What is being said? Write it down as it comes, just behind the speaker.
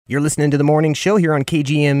You're listening to the morning show here on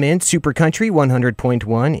KGMN Super Country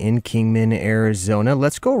 100.1 in Kingman, Arizona.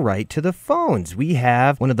 Let's go right to the phones. We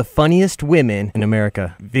have one of the funniest women in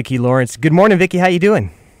America, Vicki Lawrence. Good morning, Vicki. How you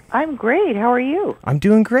doing? I'm great. How are you? I'm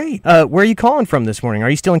doing great. Where are you calling from this morning? Are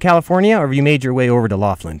you still in California, or have you made your way over to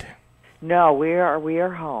Laughlin? No, we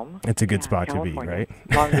are home. It's a good spot California. to be, right?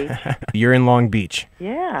 Long Beach. You're in Long Beach.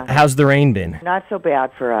 Yeah. How's the rain been? Not so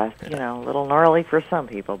bad for us. A little gnarly for some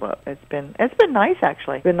people, but it's been nice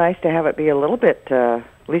actually. It's been nice to have it be a little bit.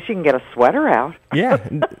 At least you can get a sweater out. Yeah,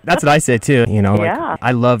 that's what I said too. Yeah.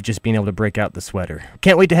 I love just being able to break out the sweater.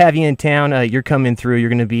 Can't wait to have you in town. You're coming through. You're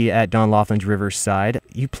going to be at Don Laughlin's Riverside.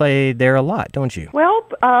 You play there a lot, don't you? Well,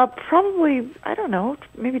 probably, I don't know,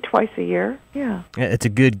 maybe twice a year. Yeah. It's a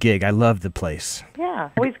good gig. I love the place. Yeah,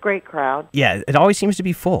 always great crowd. Yeah, it always seems to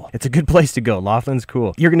be full. It's a good place to go. Laughlin's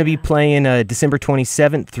cool. You're going to be playing December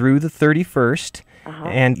 27th through the 31st.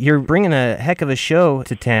 And you're bringing a heck of a show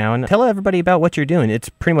to town. Tell everybody about what you're doing. It's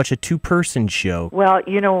pretty much a two-person show. Well,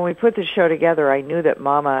 when we put the show together, I knew that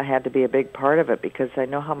Mama had to be a big part of it because I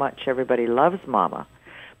know how much everybody loves Mama.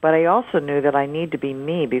 But I also knew that I need to be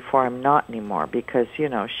me before I'm not anymore because, she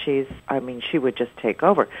would just take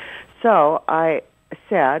over. So I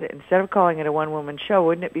said, instead of calling it a one-woman show,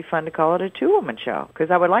 wouldn't it be fun to call it a two-woman show? Because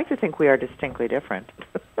I would like to think we are distinctly different.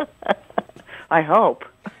 I hope.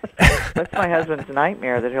 That's my husband's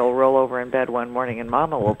nightmare, that he'll roll over in bed one morning and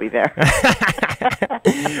Mama will be there.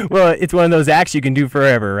 Well, it's one of those acts you can do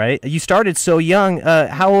forever, right? You started so young.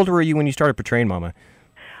 How old were you when you started portraying Mama?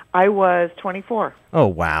 I was 24. Oh,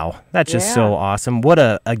 wow. That's just so awesome. What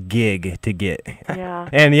a gig to get. Yeah.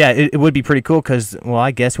 And, it would be pretty cool because,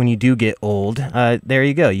 I guess when you do get old, there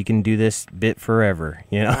you go. You can do this bit forever,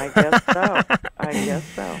 I guess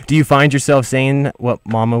so. Do you find yourself saying what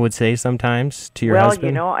Mama would say sometimes to your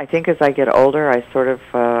husband? Well, I think as I get older, I sort of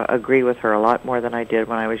agree with her a lot more than I did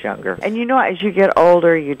when I was younger. And, as you get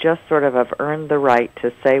older, you just sort of have earned the right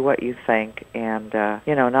to say what you think and,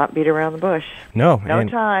 not beat around the bush. No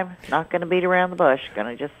time. Not going to beat around the bush. Going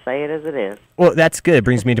to just say it as it is. Well, that's good. It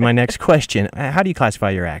brings me to my next question. How do you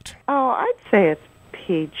classify your act? Oh, I'd say it's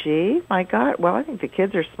PG. My God. Well, I think the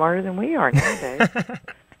kids are smarter than we are nowadays.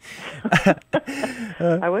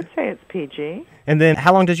 I would say it's PG. And then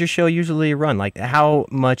how long does your show usually run? Like, how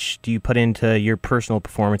much do you put into your personal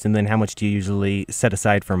performance, and then how much do you usually set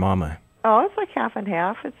aside for Mama? Oh, it's like half and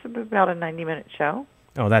half. It's about a 90-minute show.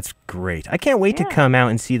 Oh, that's great. I can't wait to come out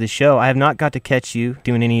and see the show. I have not got to catch you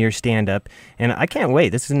doing any of your stand-up, and I can't wait.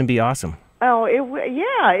 This is going to be awesome. Oh,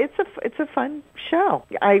 it's a fun show.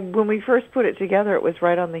 When we first put it together, it was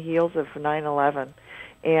right on the heels of 9/11,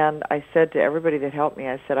 and I said to everybody that helped me,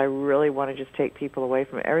 I said, I really want to just take people away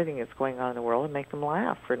from everything that's going on in the world and make them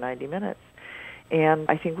laugh for 90 minutes. And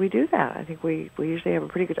I think we do that. I think we usually have a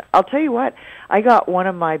pretty good time. I'll tell you what, I got one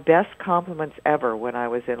of my best compliments ever when I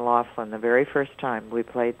was in Laughlin the very first time we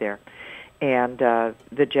played there. And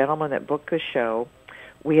the gentleman that booked the show,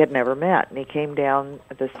 we had never met, and he came down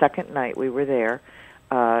the second night we were there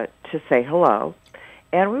to say hello.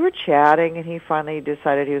 And we were chatting, and he finally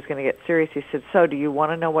decided he was going to get serious. He said, so do you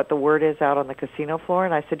want to know what the word is out on the casino floor?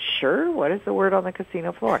 And I said, sure, what is the word on the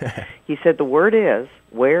casino floor? He said, the word is,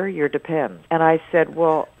 wear your Depends. And I said,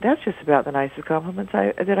 well, that's just about the nicest compliments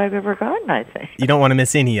that I've ever gotten, I think. You don't want to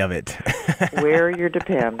miss any of it. Wear your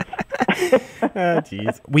Depends.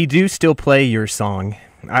 Jeez. We do still play your song.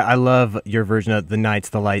 I love your version of The Nights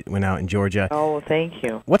the Light Went Out in Georgia. Oh, thank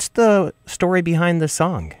you. What's the story behind the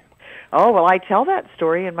song? Oh, well, I tell that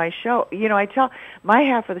story in my show. My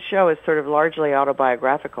half of the show is sort of largely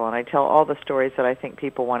autobiographical, and I tell all the stories that I think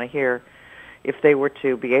people want to hear. If they were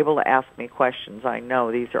to be able to ask me questions, I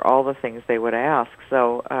know these are all the things they would ask.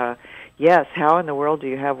 So, yes, how in the world do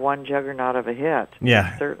you have one juggernaut of a hit? Yeah.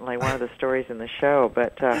 It's certainly one of the stories in the show,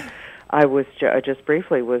 but I was just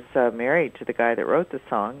briefly was married to the guy that wrote the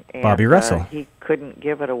song. And, Bobby Russell. He couldn't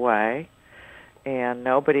give it away. And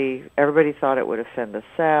everybody thought it would offend the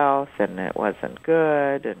South, and it wasn't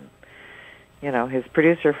good. And, his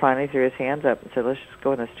producer finally threw his hands up and said, let's just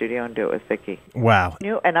go in the studio and do it with Vicki. Wow.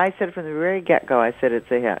 And I said from the very get-go, I said, it's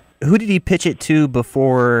a hit. Who did he pitch it to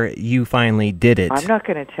before you finally did it? I'm not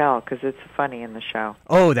going to tell because it's funny in the show.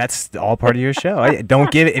 Oh, that's all part of your show.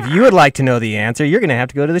 Don't give it. If you would like to know the answer, you're going to have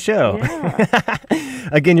to go to the show. Yeah.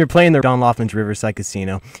 Again, you're playing the Don Laughlin's Riverside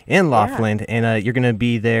Casino in Laughlin, and you're going to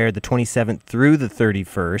be there the 27th through the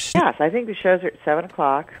 31st. Yes, I think the shows are at 7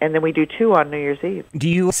 o'clock, and then we do 2 on New Year's Eve. Do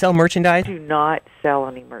you sell merchandise? I do not sell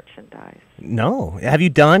any merchandise. No. Have you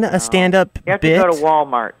done a stand-up bit? You have to go to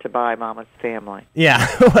Walmart to buy Mama's Family. Yeah.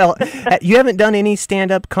 Well, you haven't done any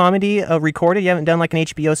stand-up comedy recorded? You haven't done like an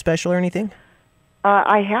HBO special or anything?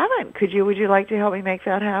 I haven't. Would you like to help me make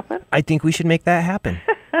that happen? I think we should make that happen.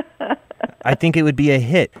 I think it would be a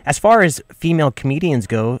hit. As far as female comedians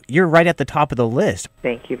go, you're right at the top of the list.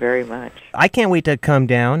 Thank you very much. I can't wait to come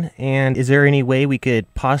down. And is there any way we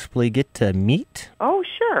could possibly get to meet? Oh,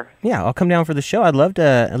 sure. Yeah, I'll come down for the show. I'd love to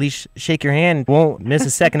at least shake your hand. Won't miss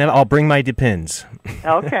a second of it. I'll bring my Depends.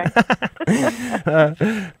 Okay.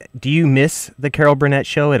 Do you miss the Carol Burnett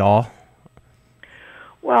show at all?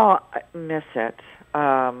 Well, I miss it.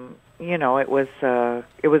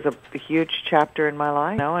 It was a huge chapter in my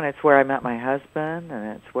life, and it's where I met my husband,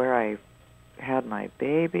 and it's where I had my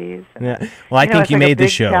babies. And, yeah. Well, I think you made the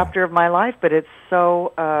show. It's a big chapter of my life, but it's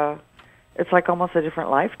so it's like almost a different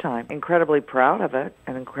lifetime. Incredibly proud of it,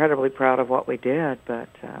 and incredibly proud of what we did, but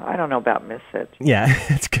I don't know about miss it. Yeah,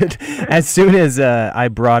 it's good. As soon as I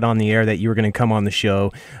brought on the air that you were going to come on the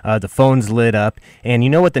show, the phones lit up, and you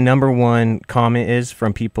know what the number one comment is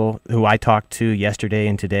from people who I talked to yesterday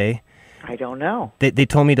and today? I don't know. They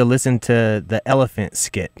told me to listen to the elephant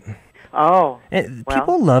skit. Oh, and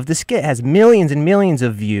people love the skit. It has millions and millions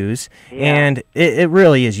of views, and it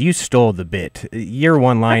really is. You stole the bit. Your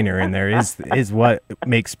one-liner in there is what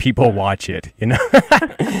makes people watch it. You know,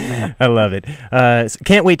 I love it.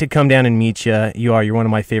 Can't wait to come down and meet you. You're one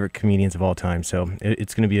of my favorite comedians of all time. So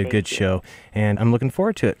it's going to be a good show, and I'm looking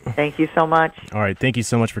forward to it. Thank you so much. All right, thank you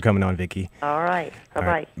so much for coming on, Vicki. All right, bye-bye.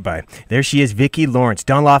 All right, bye. There she is, Vicki Lawrence,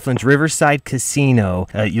 Don Laughlin's Riverside Casino.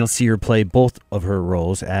 You'll see her play both of her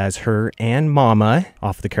roles as her and Mama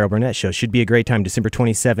off the Carol Burnett Show. Should be a great time, December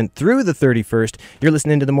 27th through the 31st. You're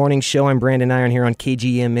listening to The Morning Show. I'm Brandon Iron here on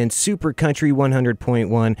KGMN Super Country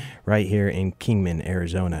 100.1 right here in Kingman,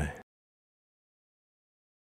 Arizona.